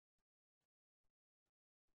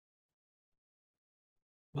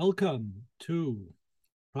Welcome to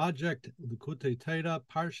Project Likkutei Torah,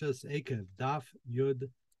 Parshas Eikev, Daf Yud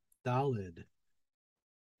Dalid.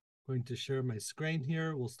 Going to share my screen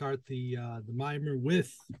here. We'll start the mimer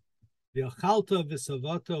with the Achalta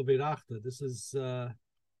V'Savato V'Rachta. This is at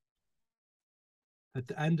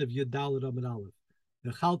the end of Yud Dalid Amud Aleph.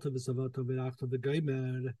 The Achalta V'Savato V'Rachta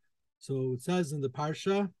V'Gomer. So it says in the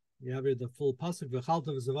Parsha, you have here the full pasuk. V'Achalta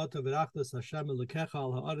V'Savato V'Rachta Hashem Elokecha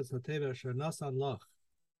Al Haaretz HaTeva Asher Nasan Lach.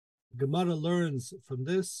 Gemara learns from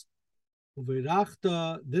this.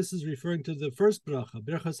 This is referring to the first bracha,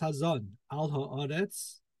 Birchas Hazon. Al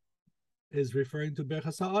Haaretz is referring to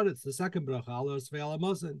Birchas Haaretz, the second bracha, Al Haaretz Ve'al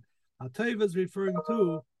HaMazon. Hateva is referring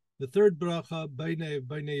to the third bracha, Beinei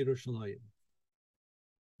Yerushalayim.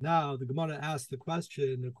 Now, the Gemara asks the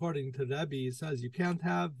question, according to Rabbi, he says you can't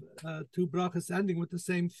have two brachas ending with the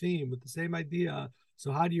same theme, with the same idea.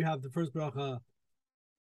 So how do you have the first bracha,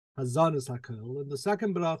 Hazan is Hakol, and the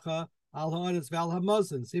second bracha, Al Haaretz Ve'al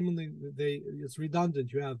HaMazon? Seemingly, it's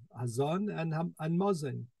redundant. You have Hazan and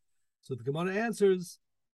Mazon. So the Gemara answers,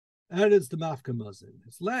 Eretz the Mafka Mazon.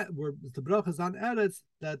 It's the brachas on Eretz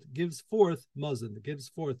that gives forth Mazon, that gives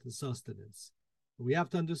forth the sustenance. We have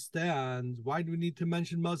to understand, why do we need to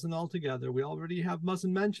mention Mazon altogether? We already have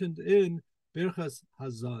Mazon mentioned in Birchas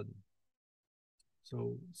Hazan.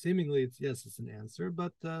 So seemingly, it's an answer,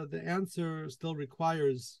 but the answer still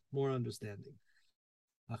requires more understanding.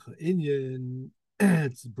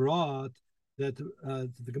 It's brought that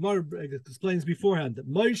the Gemara explains beforehand that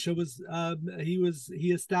Moshe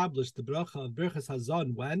he established the bracha of Birchas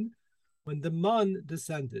Hazan when the man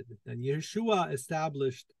descended, and Yeshua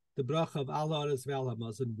established the bracha of Al Haaretz Ve'al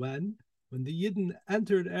HaMazon when the Yidden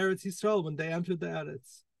entered Eretz Yisrael, when they entered the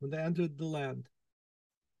Eretz, when they entered the land.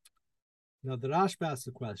 Now, the Rashba asks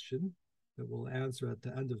a question that we'll answer at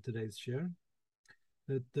the end of today's share.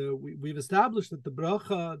 That we've established that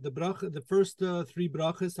the first three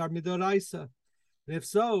brachas are midoraisa. And if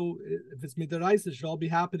so, if it's midoraisa, it should all be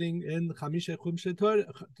happening in Chamisha Chumshei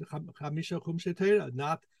Torah,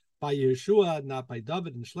 not by Yeshua, not by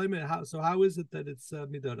David and Shlomo. So how is it that it's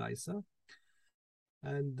midoraisa?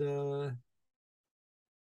 And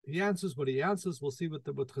he answers what he answers. We'll see what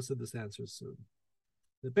Chassidus answers soon.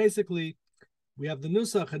 But basically, we have the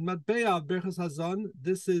nusach and matbeya of Birchas Hazan.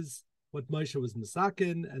 This is what Moshe was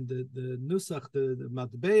misakin, and the nusach, the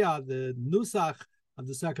matbeya, the nusach of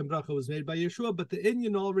the second bracha was made by Yeshua, but the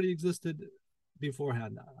inyan already existed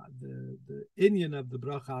beforehand. The inyan of the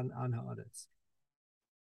bracha on Haaretz.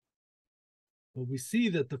 But we see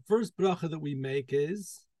that the first bracha that we make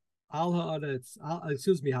is Al Haaretz,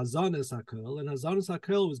 Hazan es Hakol, and Hazan es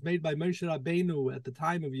Hakol was made by Moshe Rabbeinu at the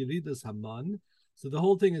time of Yeridas Haman. So the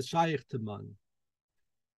whole thing is shaykh to man.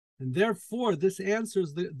 And therefore, this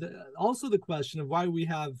answers also the question of why we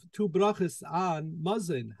have two brachas on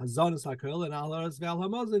Mazon, Hazan es Hakol and Al Haaretz Ve'al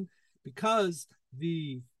HaMazon, because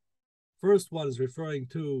the first one is referring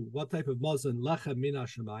to what type of Mazon, Lechem min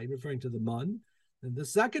HaShamayim, referring to the man, and the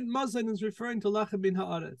second Mazon is referring to Lechem min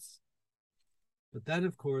Haaretz. But then,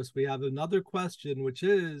 of course, we have another question, which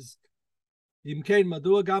is, why do we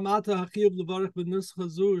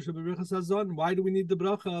need the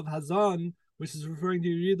bracha of Hazan, which is referring to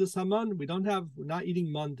Yeridas Haman? We're not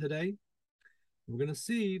eating man today. We're going to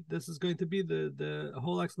see, this is going to be the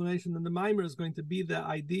whole explanation in the mimer is going to be the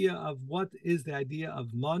idea of what is the idea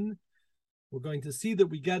of man. We're going to see that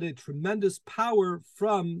we get a tremendous power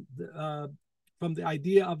from the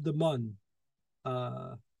idea of the man.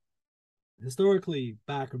 Historically,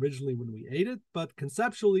 back originally when we ate it, but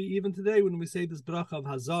conceptually, even today, when we say this bracha of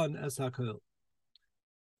Hazan es Hakol.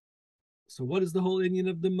 So what is the whole inyan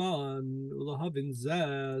of the man?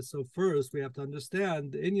 So first, we have to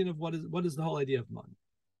understand the inyan of what is the whole idea of man.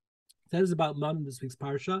 It says about man in this week's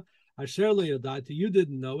parsha, Asher lo yadati, you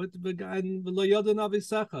didn't know it, and lo yadan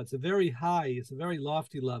avisecha. It's a very very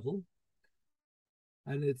lofty level.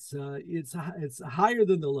 And it's higher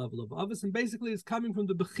than the level of Avos, and basically it's coming from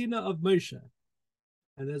the Bechina of Moshe.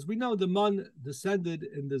 And as we know, the man descended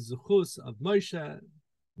in the Zuchus of Moshe.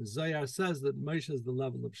 The Zohar says that Moshe is the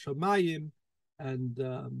level of Shamayim, and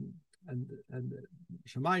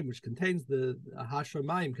Shamayim, which contains the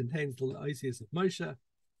Hashamayim, contains the Isis of Moshe.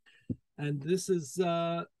 And this is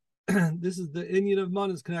the inyan of man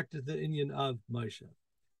is connected to the inyan of Moshe.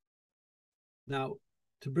 Now,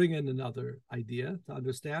 to bring in another idea, to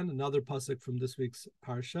understand another pasuk from this week's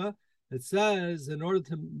parsha, it says, in order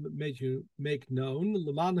to make known that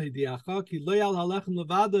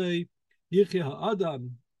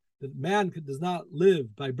man does not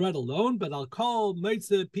live by bread alone, but I'll call pi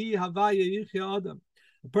havaya adam.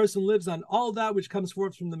 A person lives on all that which comes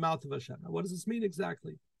forth from the mouth of Hashem. Now, what does this mean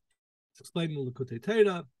exactly? It's explained in Likkutei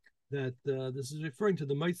Torah that this is referring to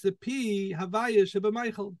the Moitze Pi Havaya Sheba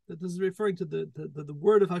Michael, that this is referring to the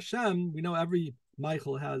word of Hashem. We know every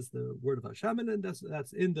Michael has the word of Hashem, and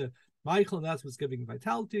that's in the Michael, and that's what's giving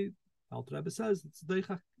vitality. Alter Rebbe says it's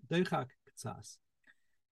Deichak Ktsas.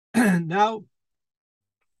 Now,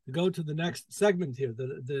 to go to the next segment here,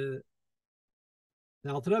 the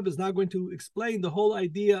Alter Rebbe is now going to explain the whole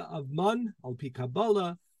idea of Man, Al Pi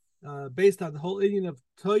Kabbalah, based on the whole inyan of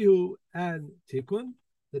Tohu and Tikkun.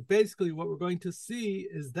 That basically what we're going to see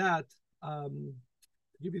is that, to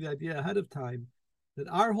give you the idea ahead of time, that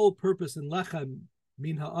our whole purpose in Lechem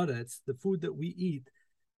Min Haaretz, the food that we eat,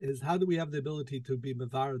 is how do we have the ability to be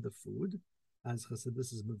Mevar the food, as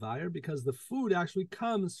Chassidus is Mevar, because the food actually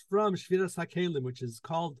comes from Shviras HaKelim, which is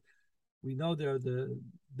called, we know there are the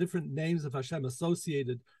different names of Hashem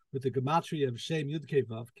associated with the gematria of Shem Yudkei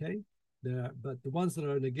Vavkei, but the ones that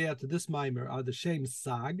are negea to this mimer are the Shem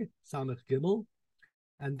Sag, Samech Gimel,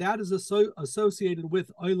 and that is associated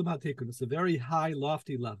with Olam HaTikun. It's a very high,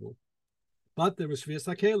 lofty level. But there was Shviras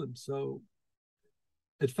HaKelim, so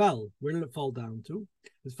it fell. Where did it fall down to?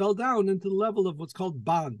 It fell down into the level of what's called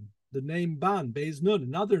Ban, the name Ban, Beis Nun,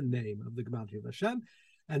 another name of the Gematria of Hashem.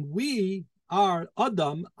 And we are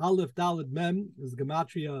Adam, Aleph Daled Mem, is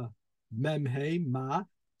Gematria Mem He, Ma.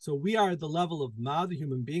 So we are at the level of Ma, the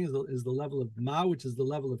human being is the level of Ma, which is the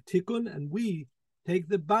level of Tikkun, and we take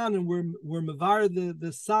the Ban and we're Mavar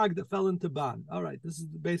the Sag that fell into Ban. All right, this is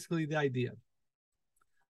basically the idea.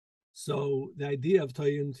 So the idea of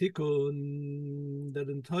Toyu and Tikkun, that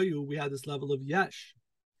in Toyu we had this level of Yesh.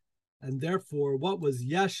 And therefore, what was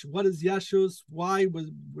Yesh? What is Yeshus? Why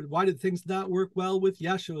did things not work well with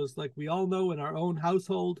Yeshus? Like we all know in our own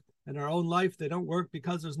household and our own life, they don't work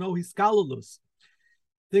because there's no Hiskalulus.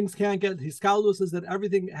 Things can't get Hiskalulus is that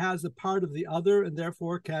everything has a part of the other and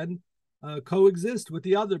therefore can coexist with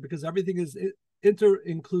the other because everything is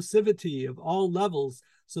inter-inclusivity of all levels.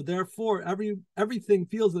 So therefore, everything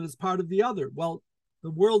feels that it's part of the other. Well,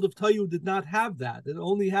 the world of Toyu did not have that. It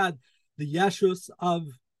only had the Yeshus of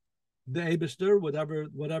the Eibishter,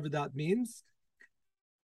 whatever that means.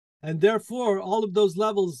 And therefore, all of those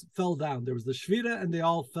levels fell down. There was the Shvira, and they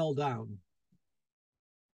all fell down.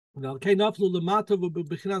 They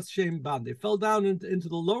fell down into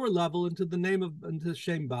the lower level, into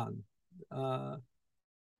Shem Ban.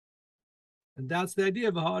 And that's the idea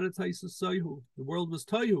of Haaretz Haisus Soihu. The world was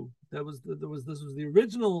Toyu. This was the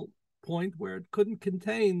original point where it couldn't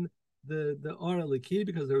contain the Ora Liki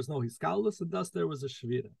because there was no Hiskalus, and thus there was a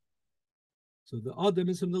Shvira. So the Adam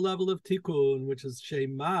is from the level of Tikkun, which is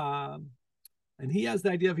Shema, and he has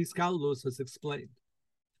the idea of Hiskalus as explained.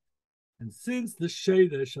 And since the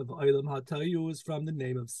Sheresh of Olam HaToyu is from the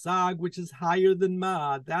name of Sag, which is higher than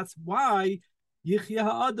Ma, that's why Yichya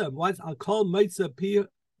Ha'adam, why I'll call Meitzah Pi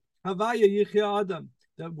Havaya Yichya Adam,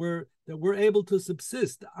 that we're able to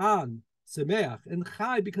subsist on Semeach and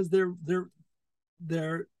Chai because the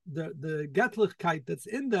Getlichkeit that's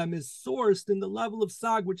in them is sourced in the level of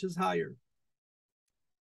Sag, which is higher.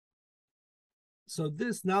 So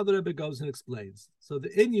this, now the Rebbe goes and explains. So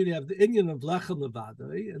you have the inyan of Lechem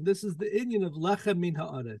Levadai, and this is the inyan of Lechem Min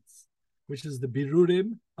Haaretz, which is the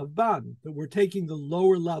Birurim of Ban, that we're taking the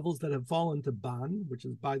lower levels that have fallen to Ban, which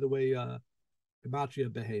is, by the way, Gematria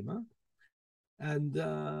Behema, and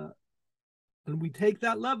we take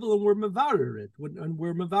that level and we're Mevarer it, and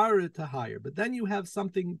we're Mevarer it to higher. But then you have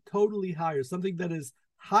something totally higher, something that is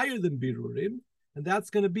higher than Birurim, and that's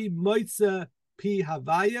going to be Moitze Pi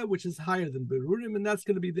Havaya, which is higher than Birurim, and that's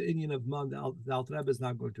going to be the inyan of Man. The Alter Rebbe is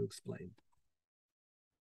now going to explain.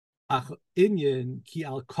 Inyan ki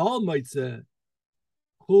al kol moitze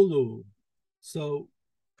hulu. So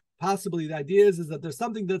possibly the idea is that there's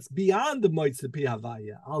something that's beyond the moitze pi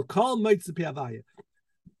havaya. I'll call moitze pi havaya.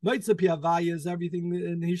 Moitze pi havaya is everything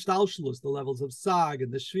in hishtalshlus, the levels of sag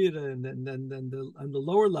and the shvira and the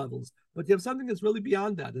lower levels. But you have something that's really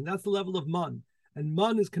beyond that, and that's the level of man. And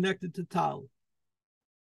man is connected to tal,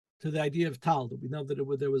 to the idea of tal. That we know that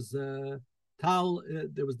there was tal.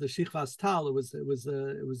 There was the shichvas tal. It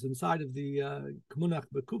was inside of the kmunach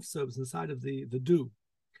bekufsa. It was inside of the dew.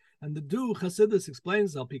 And the dew, Chassidus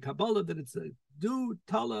explains al pi Kabbalah that it's a dew,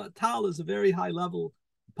 tal is a very high level.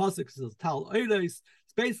 Pasuk says tal oiros.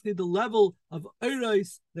 It's basically the level of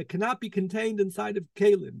oiros that cannot be contained inside of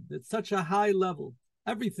kalim. It's such a high level.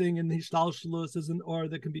 Everything in Hishtalshalus is an or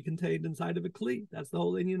that can be contained inside of a kli. That's the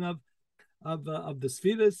whole inyan of the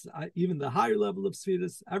spheres, even the higher level of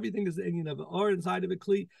spheres. Everything is the inyan of an or inside of a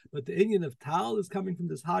kli, but the inyan of tal is coming from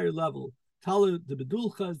this higher level. Tal, the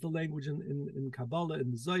bedulcha is the language in Kabbalah, in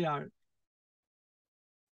the Zoyar.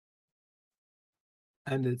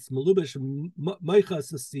 and it's melubish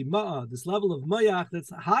meichas sima, this level of mayach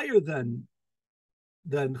that's higher than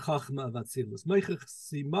chachma of atzilus.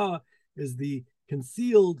 Meichas sima is the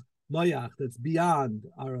concealed mayach that's beyond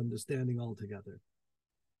our understanding altogether.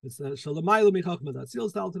 It's shalamayla michachma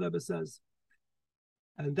atzilus. The Alter Rebbe says,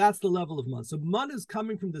 and that's the level of man. So man is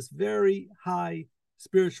coming from this very high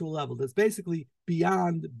spiritual level that's basically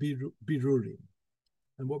beyond birurim.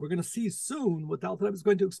 And what we're going to see soon, what the Alter Rebbe is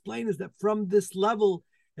going to explain, is that from this level,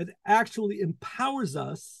 it actually empowers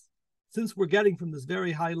us, since we're getting from this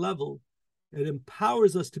very high level, it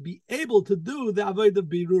empowers us to be able to do the avodah of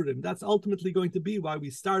birurim. That's ultimately going to be why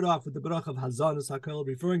we start off with the bracha of Hazanas HaKol,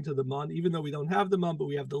 referring to the man, even though we don't have the man, but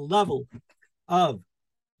we have the level of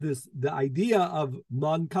this, the idea of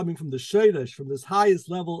man coming from the Sheirish, from this highest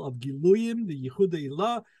level of Giluyim, the Yehuda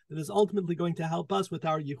Ilah, that is ultimately going to help us with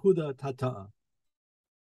our Yehuda Tata.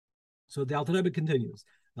 So the Alter Rebbe continues.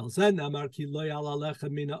 A person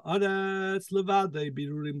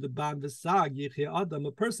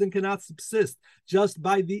cannot subsist just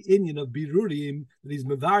by the inyan of birurim, that he's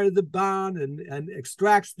mevar the ban and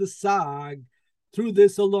extracts the sag. Through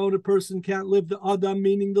this alone, a person can't live the adam,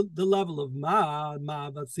 meaning the level of ma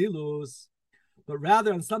vatzilus, but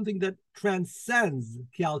rather on something that transcends,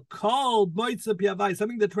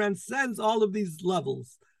 something that transcends all of these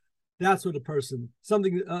levels. That's what a person,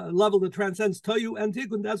 something, a level that transcends toyu and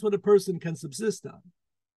tikkun, that's what a person can subsist on.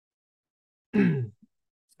 And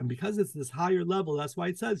because it's this higher level, that's why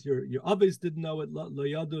it says your aves didn't know it, lo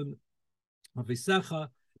yadun avisecha,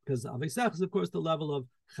 because avisecha is, of course, the level of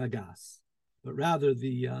chagas, but rather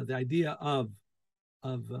the idea of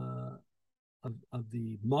the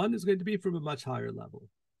man is going to be from a much higher level.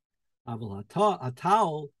 Aval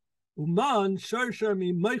hatal uman shar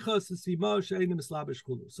mi meichas sima she'enim mislabish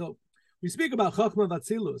chulu. So we speak about Chachma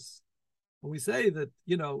Vatzilus, and we say that,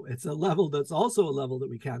 you know, it's a level that's also a level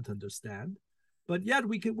that we can't understand, but yet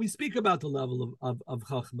we speak about the level of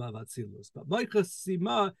Chachma Vatzilus. But Meichas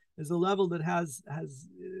Sima is a level that has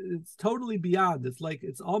it's totally beyond. It's like,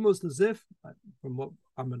 it's almost as if, from what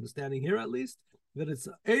I'm understanding here at least, that it's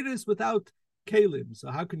Eris without Kalim.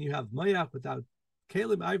 So how can you have Mayach without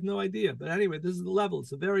Kalim? I have no idea. But anyway, this is the level.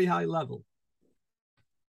 It's a very high level.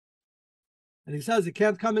 And he says it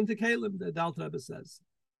can't come into Kalim, the Alter Rebbe says.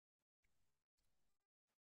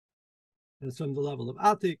 And it's from the level of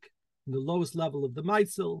Atik, from the lowest level of the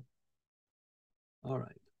Meitzel. All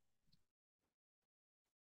right.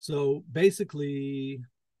 So basically,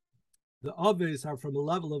 the Aves are from a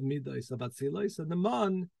level of Midas of Atzilos, and the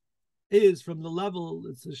Man is from the level,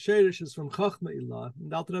 it's a Sheirish, is from Chachma Ilah.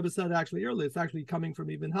 And the Alter Rebbe said actually earlier, it's actually coming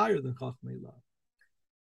from even higher than Chachma Ilah.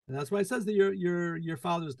 And that's why it says that your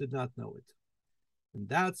fathers did not know it. And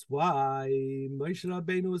that's why Moshe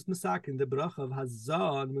Rabbeinu was masakin the bracha of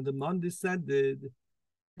Hazan when the man descended,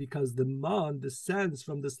 because the man descends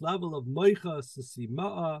from this level of Moichas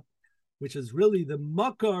Sima'a, which is really the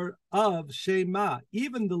makar of Shema,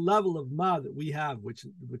 even the level of Ma that we have, which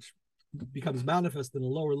becomes manifest in a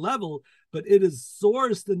lower level, but it is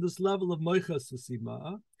sourced in this level of Moichas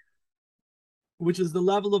Sima'a, which is the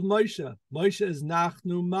level of Moshe. Moshe is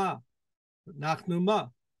Nachnu Ma.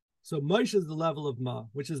 So Moshe is the level of Ma,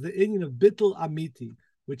 which is the inyan of Bittul Amiti,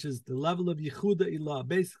 which is the level of Yehuda Ilah.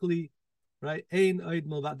 Basically, right? Ein Oid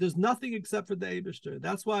Milvat. There's nothing except for the Eibishter.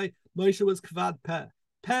 That's why Moshe was Kvad Peh.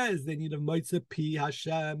 Peh is the inyan of Moitze Pi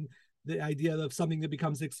Hashem, the idea of something that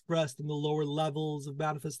becomes expressed in the lower levels of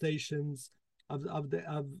manifestations of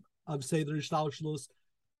Seder Ishtalshlus.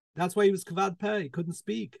 That's why he was Kvad Peh. He couldn't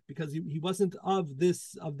speak because he wasn't of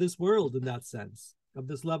this world in that sense, of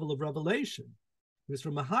this level of revelation. He was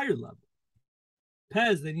from a higher level.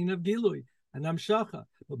 Pez, the Nin of Gilui, and Amshacha.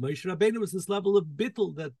 But Moshe Rabbeinu was this level of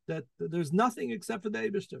bittul that there's nothing except for the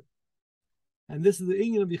Eibishter. And this is the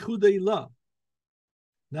inyan of Yehuda Ilah.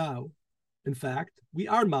 Now, in fact, we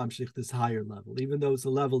are mamshich this higher level, even though it's a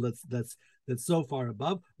level that's so far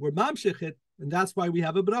above. We're mamshich it, and that's why we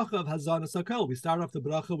have a bracha of Hazan Sakol. We start off the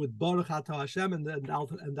bracha with Baruch Atah Hashem, and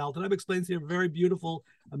the Alter Rebbe explains here a very beautiful,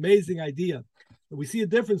 amazing idea. We see a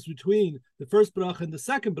difference between the first bracha and the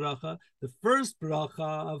second bracha. The first bracha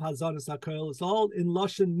of Hazan Sakol is all in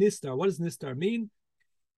Lashon Nistar. What does Nistar mean?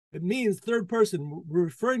 It means third person. We're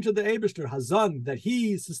referring to the Eibishter, Hazan, that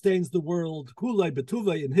he sustains the world, Kulai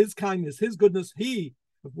Betuvai, in his kindness, his goodness. He,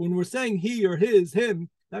 when we're saying he or his, him,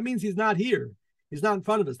 that means he's not here. He's not in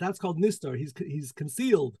front of us. That's called Nistar. He's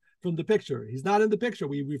concealed from the picture. He's not in the picture.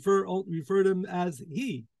 We refer to him as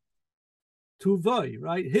he. Tuvai,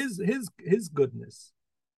 right? His goodness.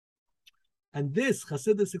 And this,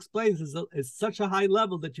 Chassidus explains, is such a high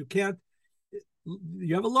level that you have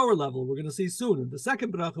a lower level. We're going to see soon. In the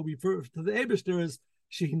second bracha, we refer to the Eibishter as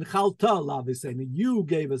Shehinchalta laviseinu. You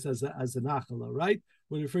gave us as a nachala, right?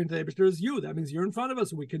 We're referring to the Eibishter as you. That means you're in front of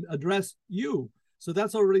us, and we can address you. So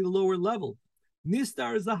that's already the lower level.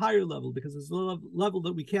 Nistar is the higher level because it's a level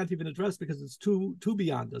that we can't even address because it's too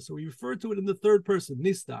beyond us. So we refer to it in the third person,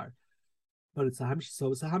 Nistar. But it's a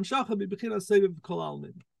hamshacha b'bechina seviv kol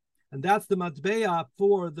almin. And that's the matbeya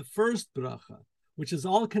for the first bracha, which is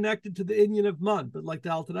all connected to the inyan of man. But like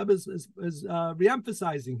the Alter Rebbe is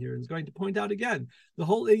re-emphasizing here and is going to point out again, the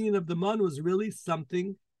whole inyan of the man was really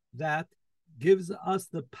something that gives us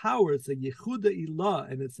the power. It's a yechuda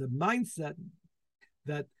ilah, and it's a mindset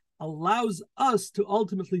that allows us to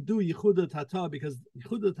ultimately do Yehuda Tata, because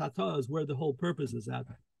Yehuda Tata is where the whole purpose is at.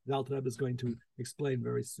 The Alter Rebbe is going to explain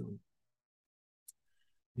very soon.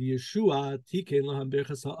 The Yeshua Tiken Laham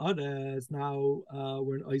Birchas Ha'aretz. Now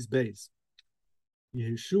we're in Ois Beis.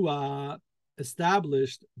 Yeshua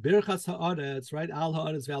established Birchas Ha'aretz, right? Al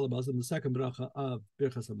Ha'aretz Ve'al Hamazon, the second bracha of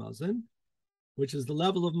Birchas Hamazon, which is the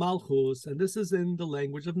level of Malchus, and this is in the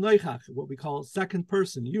language of Noichach, what we call second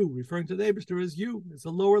person, you, referring to the Eibishter as you. It's a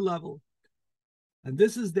lower level. And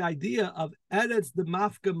this is the idea of Eretz the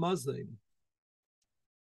Mafka Mazin.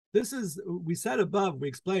 This is, we said above, we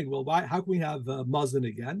explained, well, how can we have Mazin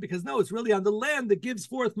again? Because no, it's really on the land that gives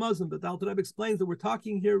forth Mazin, but the Alter Rebbe explains that we're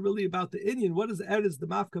talking here really about the Inyan. What is Eretz the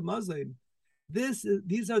Mafka Mazin? These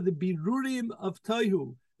are the Birurim of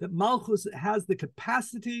Tohu, that Malchus has the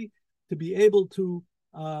capacity to be able to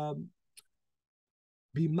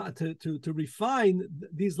refine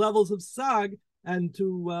these levels of sag and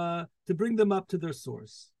to bring them up to their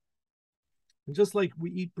source. And just like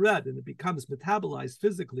we eat bread and it becomes metabolized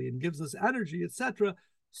physically and gives us energy, etc.,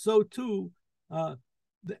 so too the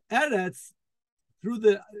eretz, through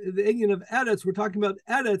the inyan of eretz, we're talking about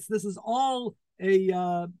eretz. This is all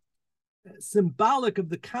a symbolic of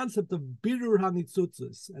the concept of birur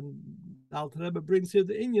hanitzutzis. And Alter Rebbe brings here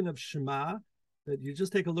the inyan of Shema, that you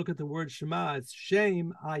just take a look at the word Shema. It's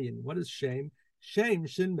Shem Ayin. What is Shem? Shem,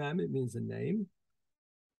 Shin Mem, it means a name.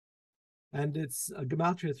 And it's a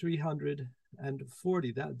gematria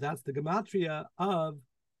 340. That's the gematria of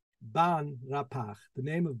Ban Rapach. The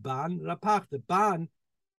name of Ban Rapach. The Ban,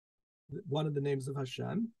 one of the names of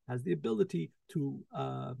Hashem, has the ability to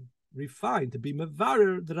refine, to be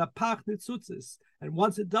mevarer the Rapach Nitzutzis. And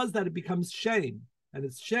once it does that, it becomes Shem. And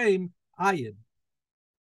it's Shem Ayin.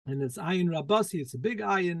 And it's Ayin Rabasi. It's a big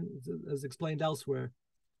Ayin, as explained elsewhere.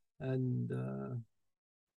 And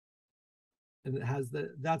it has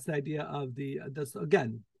that's the idea of this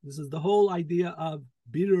is the whole idea of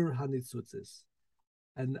Birur Hanitzutzis.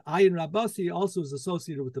 And Ayin Rabasi also is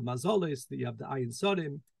associated with the Mazolis. You have the Ayin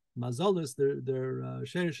Sorim, Mazolis, their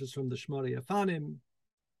Sheresh is from the Shmari Afanim.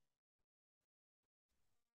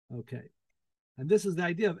 Okay. And this is the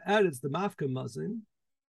idea of Eretz, the Mafka Mazin,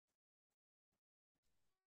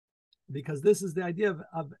 because this is the idea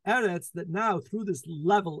of Eretz, that now through this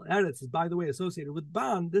level, Eretz is, by the way, associated with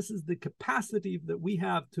Ban. This is the capacity that we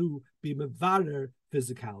have to be mevarer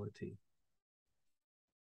physicality.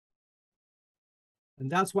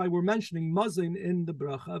 And that's why we're mentioning Mazin in the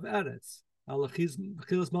bracha of Eretz.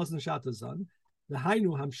 Achilas Mazin Shatazan. The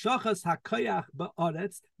Hainu Hamshachas HaKayach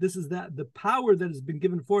Ba'aretz. This is the power that has been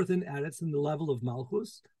given forth in Eretz, in the level of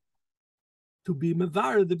Malchus, to be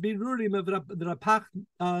mevar the birurim of the Rapach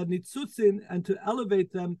Nitzutzin, and to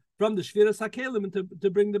elevate them from the Shviras HaKelim and to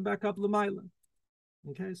bring them back up L'mayla.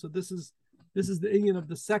 Okay, so this is the inyan of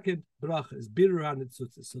the second bracha, is Birur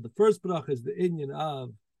HaNitzutzis. So the first bracha is the inyan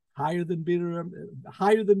of higher than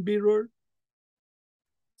Birur.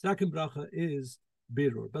 Second bracha is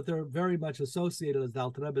Birur, but they're very much associated, as the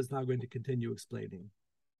Alter Rebbe is now going to continue explaining.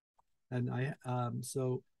 And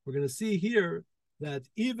so we're going to see here that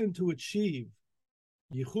even to achieve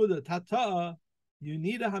Yehuda Tata, you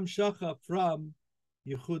need a hamshacha from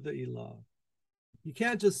Yehuda Ilah. You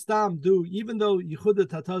can't just do, even though Yehuda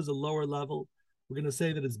Tata is a lower level, we're going to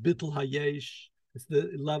say that it's Bittul Hayesh, it's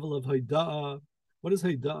the level of Haida'ah. What is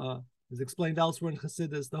Haida'ah? As explained elsewhere in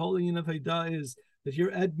Chassidus, the whole union of Haida'ah is that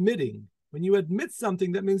you're admitting. When you admit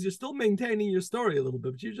something, that means you're still maintaining your story a little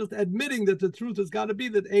bit, but you're just admitting that the truth has got to be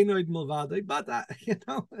that Einoid Milvade. But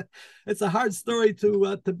it's a hard story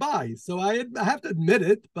to buy. So I have to admit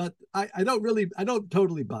it, but I don't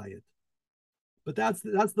totally buy it. But that's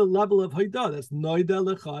the level of Haidah. That's Noida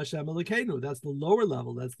Lecha Hashem Elokeinu. That's the lower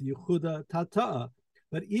level. That's the Yehuda Tata.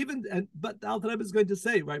 But the Alter Rebbe is going to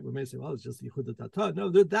say, right? We may say, well, it's just Yehuda Tata. No,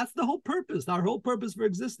 that's the whole purpose. Our whole purpose for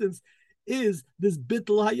existence is this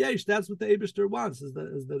bittul hayesh. That's what the Eibishter wants, as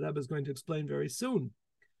the Rebbe is going to explain very soon.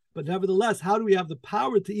 But nevertheless, how do we have the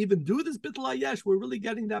power to even do this bittul hayesh? We're really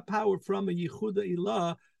getting that power from a Yehuda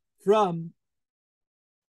Ilah, from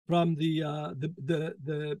from the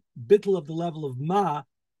bittul of the level of ma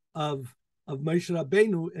of Moshe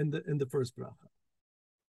Rabbeinu in the first bracha.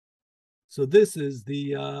 So this is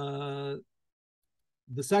the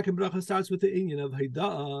second bracha starts with the inyan of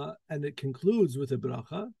Haida'a, and it concludes with a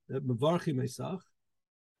bracha that Mevarchi Mesach.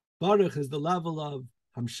 Baruch is the level of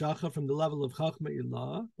Hamshacha, from the level of Chachma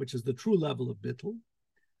Ilah, which is the true level of bittul,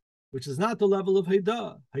 which is not the level of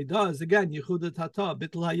Haida'a. Haida'a is again Yehuda Tata,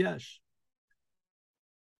 bittul Hayesh.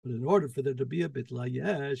 But in order for there to be a bittul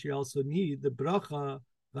Hayesh, you also need the bracha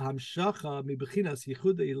v'hamshacha mibechinas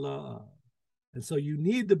Yehuda Ilah. And so you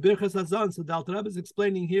need the Birchas Hazan. So the Alter Rebbe is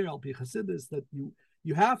explaining here, Al Pi Chasidus, that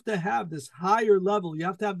you have to have this higher level, you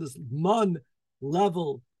have to have this man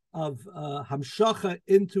level of Hamshacha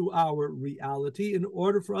into our reality in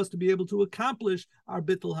order for us to be able to accomplish our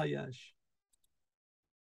Bittul Hayesh.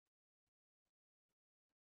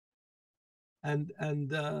 And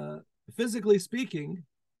physically speaking,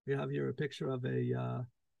 we have here a picture of a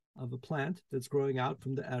plant that's growing out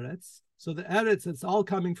from the eretz. So the eretz, it's all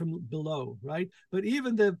coming from below, right? But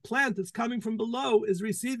even the plant that's coming from below is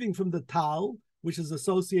receiving from the tal, which is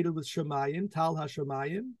associated with Shemayim, tal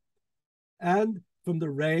ha-Shemayim, and from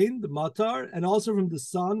the rain, the matar, and also from the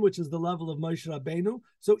sun, which is the level of Moshe Rabbeinu.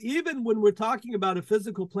 So even when we're talking about a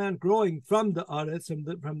physical plant growing from the eretz,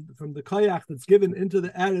 from the koyach that's given into the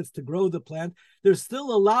eretz to grow the plant, there's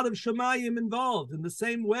still a lot of Shemayim involved. In the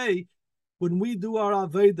same way, when we do our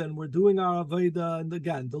Aveda, and we're doing our Aveda, and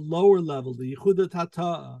again, the lower level, the Yehuda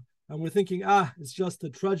Tata, and we're thinking, it's just the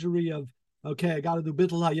treasury of, okay, I got to do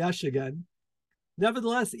Bittul Hayesh again.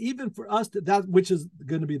 Nevertheless, even for us, that which is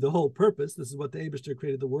going to be the whole purpose, this is what the Eibishter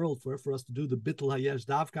created the world for us to do the Bittul Hayesh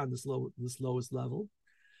Davka on this lowest level.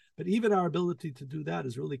 But even our ability to do that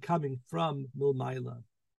is really coming from Milmaila.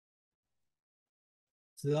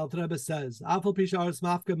 So the Alter Rebbe says, Afal Pisharis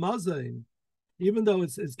Mafka Mazain, even though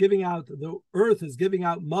it's giving out, the earth is giving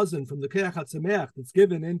out mazon from the Keach HaTzameach that's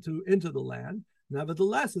given into the land,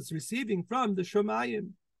 nevertheless, it's receiving from the Shemayim,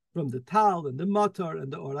 from the Tal and the Matar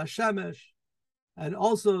and the Or HaShemesh, and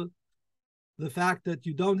also the fact that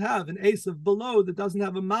you don't have an Esav below that doesn't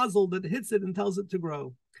have a mazel that hits it and tells it to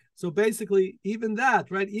grow. So basically, even that,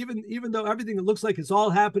 right? Even though everything, it looks like it's all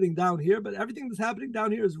happening down here, but everything that's happening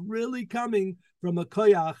down here is really coming from a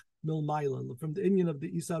koyach milmaila, from the inyan of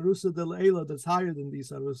the isarusa de le'ela that's higher than the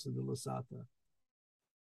isarusa de l'sata.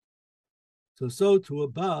 So to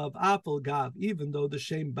above apel gav, even though the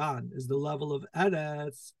shem ban is the level of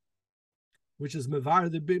eretz, which is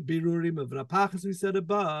mevar the birurim of rapach, as we said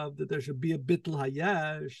above, that there should be a bittul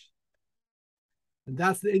hayesh, and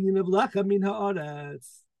that's the inyan of lecha min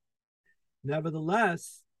haaretz.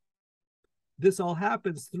 Nevertheless, this all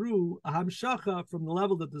happens through a hamshacha from the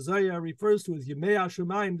level that the Zohar refers to as Yemei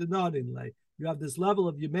HaShemayim Denadinle. You have this level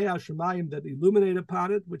of Yemei HaShemayim that illuminate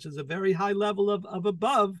upon it, which is a very high level of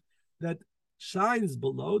above that shines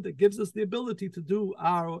below, that gives us the ability to do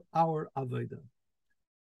our Avodah.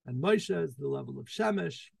 And Moshe is the level of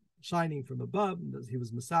Shemesh, shining from above, and he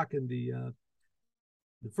was masakin the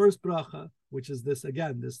first bracha, which is this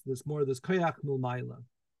again, this koyach milmaila.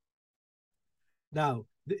 Now,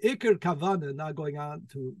 the Iker Kavana, now going on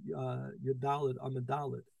to Yudalid,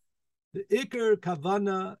 Amadalid. The Iker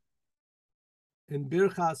Kavana in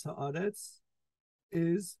Birchas Haaretz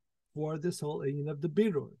is for this whole union of the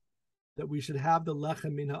Birur, that we should have the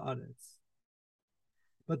Lechem min Haaretz.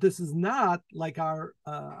 But this is not like our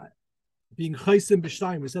being Chaisim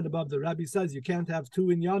B'Shtayim. We said above, the Rabbi says you can't have two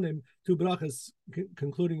inyanim, two brachas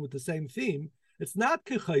concluding with the same theme. It's not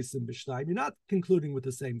Chaisim B'Shtayim. You're not concluding with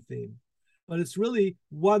the same theme. But it's really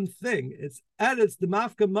one thing. It's eretz, the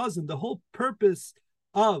mafka mazon. The whole purpose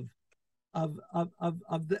of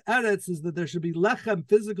the eretz is that there should be lechem,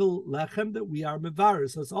 physical lechem, that we are mevarer.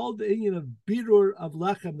 So it's all the inyan of birur of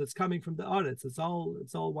lechem that's coming from the eretz. It's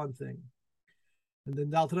all one thing. And then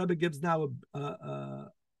the Alter Rebbe gives now a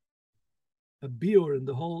biur in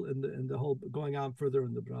the whole going on further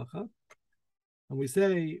in the bracha, and we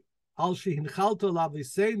say, Al shehinchalta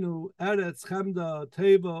lavisenu eretz chemda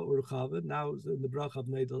teva urchavet. Now in the bracha of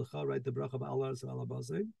Neidalcha, right? The bracha of Alar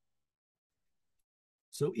Alabazin.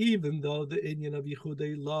 So even though the inyan of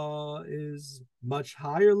Yichudei Law is much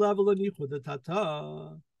higher level than Yichudei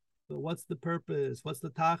Tata, but what's the purpose? What's the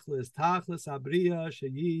tachlis? Tachlis abriya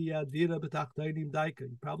sheyiya dira b'tachtainim daika.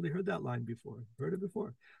 You probably heard that line before. Heard it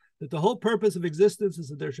before. That the whole purpose of existence is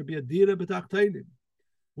that there should be a dira b'tachtainim,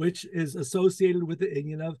 which is associated with the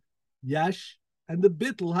inyan of Yesh and the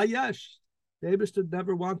Bittul Hayesh. The Eibishter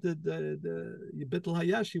never wanted the Bittul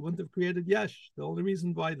Hayesh. He wouldn't have created Yesh. The only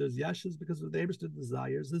reason why there's Yesh is because of the Eibishter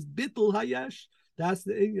desires is Bittul Hayesh. That's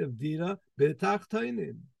the inyan of Dira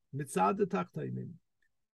B'Tachtainim, Mitzad Tachtainim.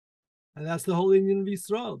 And that's the whole Indian of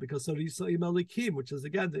Yisrael, because so Yisrael Elikim, which is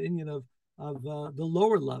again the Indian of the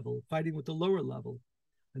lower level, fighting with the lower level,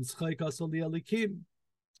 and Schaikas Elikim.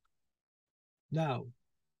 Now,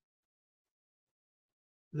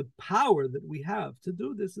 the power that we have to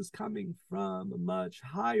do this is coming from a much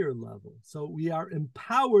higher level. So we are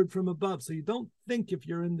empowered from above. So you don't think if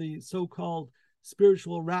you're in the so-called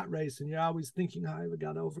spiritual rat race and you're always thinking, I've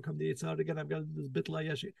got to overcome the Yitzhak again, I've got to do this bitla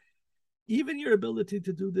yeshi. Even your ability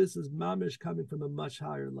to do this is mamish coming from a much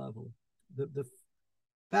higher level. The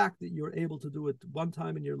fact that you're able to do it one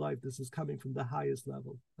time in your life, this is coming from the highest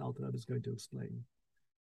level. Alter Rebbe is going to explain.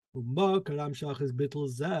 The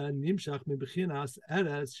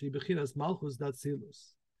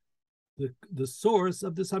source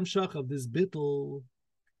of this hamshach, of this bittul,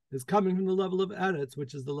 is coming from the level of eretz,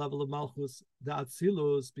 which is the level of malchus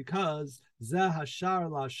da'atzilus, because zeh hashar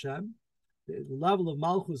la'Hashem, the level of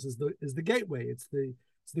malchus is the gateway. It's the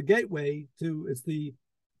gateway to, it's the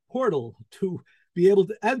portal to be able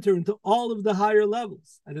to enter into all of the higher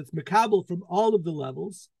levels, and it's mekabel from all of the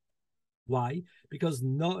levels. Why? Because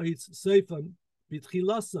noitz seifan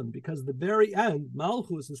bitchilasan, because the very end,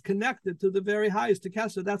 malchus, is connected to the very highest, to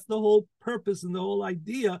Kesher. That's the whole purpose, and the whole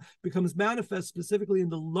idea becomes manifest specifically in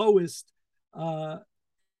the lowest level,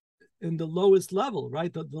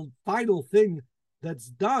 right? The final thing that's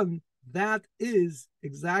done, that is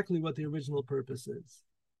exactly what the original purpose is.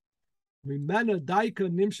 Mimena daika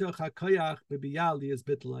nimshach hakayach bebiyali is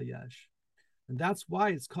bitl hayesh. And that's why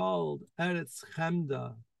it's called Eretz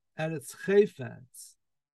Chemda, Eretz Chayfetz.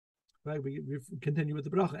 Right? We continue with the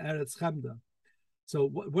bracha, Eretz Chemda. So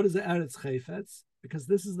what is the Eretz Chayfetz? Because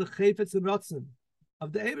this is the Chayfetz and Ratzon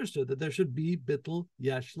of the Eibishter, that there should be bitl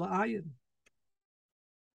yesh la'ayin.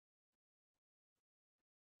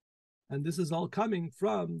 And this is all coming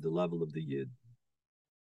from the level of the Yid.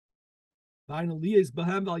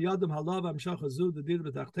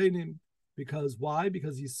 Because why?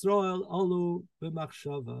 Because Yisrael alu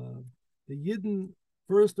b'machshava. The Yidden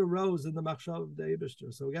first arose in the machshava of the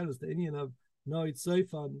Eibishter. So again, it's the Indian of noit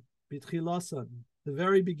seifan bitchilasan. The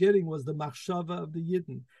very beginning was the machshava of the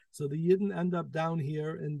Yidden. So the Yidden end up down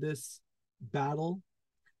here in this battle.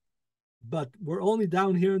 But we're only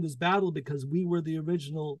down here in this battle because we were the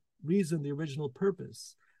original reason, the original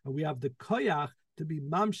purpose. And we have the koyach to be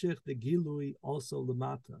mamshich the gilui also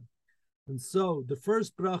lamata. And so the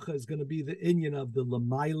first bracha is going to be the inyan of the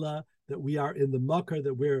lamaila, that we are in the makar,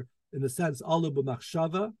 that we're in a sense alu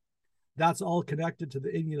b'machshava. That's all connected to the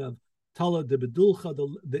inyan of tala de bedulcha,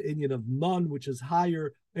 the inyan of man, which is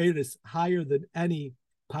higher, eris, higher than any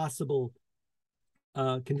possible,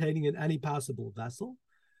 containing in any possible vessel.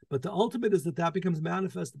 But the ultimate is that becomes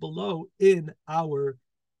manifest below in our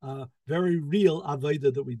very real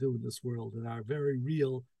avodah that we do in this world, in our very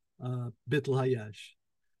real bittul hayesh.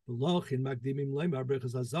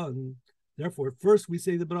 Therefore, first we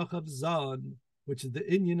say the bracha of zan, which is the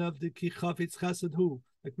inyan of the ki chafetz chesed hu.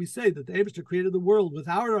 Like we say that the Eibishter created the world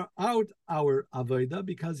without our avodah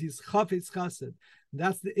because he's chafetz chesed.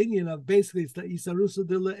 That's the inyan of, basically it's the isarusa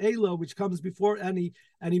de le'ela, which comes before any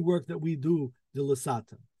work that we do de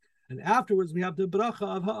l'sata. And afterwards, we have the bracha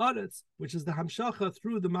of haaretz, which is the hamshacha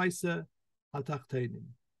through the maisa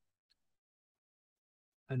hatachtenim.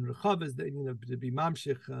 And rechav is the inyan of the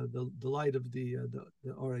bimamshich, the light of the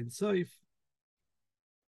orein soif.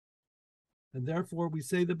 And therefore, we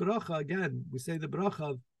say the bracha again. We say the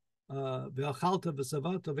bracha of ve'achalta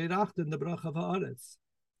v'savata ve'rachta, the bracha of haaretz.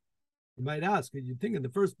 You might ask, you'd think in the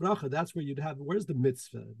first bracha, that's where you'd have, where's the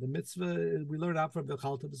mitzvah? The mitzvah we learn out from the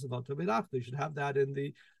Chalta V'Savata V'Rachta. You should have that in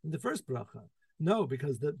the first bracha. No,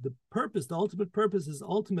 because the purpose, the ultimate purpose is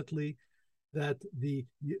ultimately that the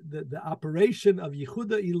operation of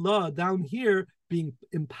Yehuda Ilah down here being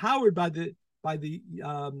empowered by the Yehuda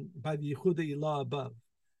Ilah above.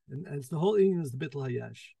 And it's the whole Indian is the Bittul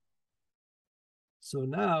Hayesh. So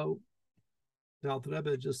now, the Alter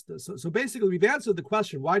Rebbe just so basically we've answered the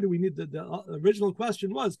question. Why do we need the original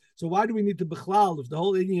question was, so why do we need to bechlal if the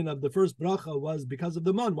whole inyan of the first bracha was because of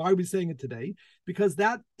the man? Why are we saying it today? Because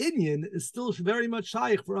that inyan is still very much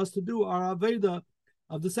shaykh for us to do our aveda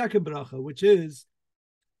of the second bracha, which is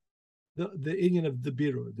the inyan of the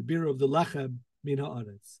birur of the lechem min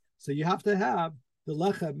haaretz. So you have to have the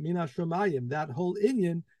lechem min hashamayim, that whole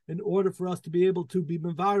inyan, in order for us to be able to be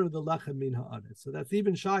mevarer the lechem min haaretz. So that's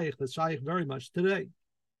even shaykh, that's shaykh very much today.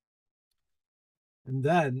 And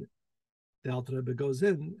then the Alter Rebbe goes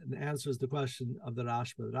in and answers the question of the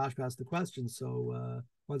Rashba. The Rashba asked the question, so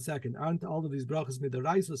one second, aren't all of these brachas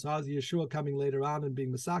midaraisa? So how's Yeshua coming later on and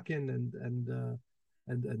being Masakin and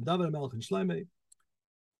David Melch and Shlomo?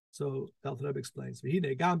 So Alter Rebbe explains,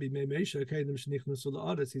 "V'hine gambi me'meisha keinim shenichnasu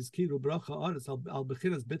la'aretz hizkiru bracha aretz al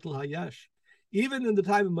bechinas bittul hayesh." Even in the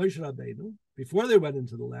time of Moshe Rabbeinu, before they went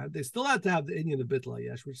into the land, they still had to have the inyan of bittul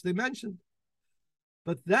hayesh, which they mentioned.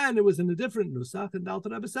 But then it was in a different nusach, and Alter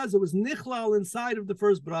Rebbe says it was nichlal inside of the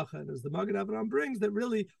first bracha. And as the Magen Avraham brings, that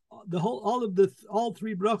really all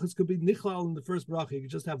three brachas could be nichlal in the first bracha. You could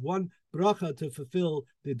just have one bracha to fulfill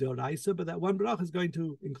the doraisa, but that one bracha is going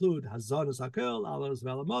to include hazanas hakel, alos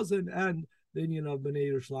ve'alamozin, and the union of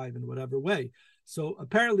Bnei Yerushalayim in whatever way. So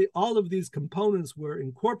apparently all of these components were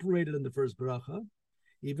incorporated in the first bracha,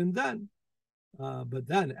 even then. But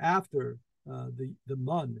then after the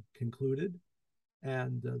man concluded,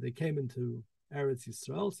 and they came into Eretz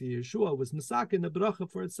Yisrael, so Yeshua was masakin the bracha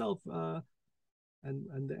for itself,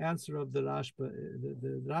 and the answer of the Rashba,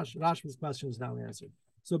 the Rashba's question is now answered.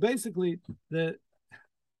 So basically, the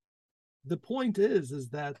point is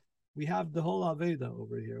that we have the whole Aveda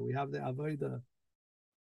over here. We have the Aveda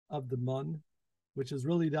of the man, which is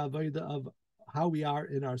really the Aveda of how we are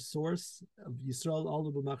in our source of Yisrael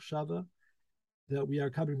Olu b'machshava, that we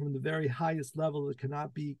are coming from the very highest level that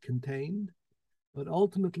cannot be contained. But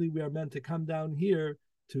ultimately, we are meant to come down here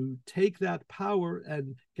to take that power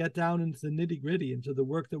and get down into the nitty-gritty, into the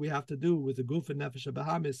work that we have to do with the guf and nefesh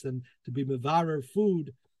habahamis, and to be mevarer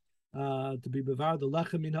food, to be mevarer the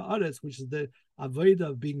lechem min haaretz, which is the avodah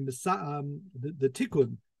of being the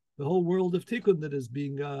tikkun, the whole world of tikkun that is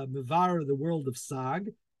being mevarer the world of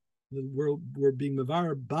sag. We're being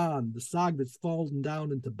mevarer ban, the sag that's fallen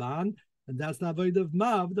down into ban, and that's the avodah of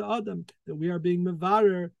mav, the adam, that we are being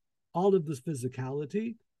mevarer all of this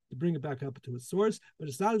physicality to bring it back up to its source. But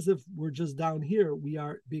it's not as if we're just down here. We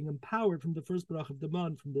are being empowered from the first brach of the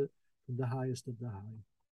man, from the highest of the high.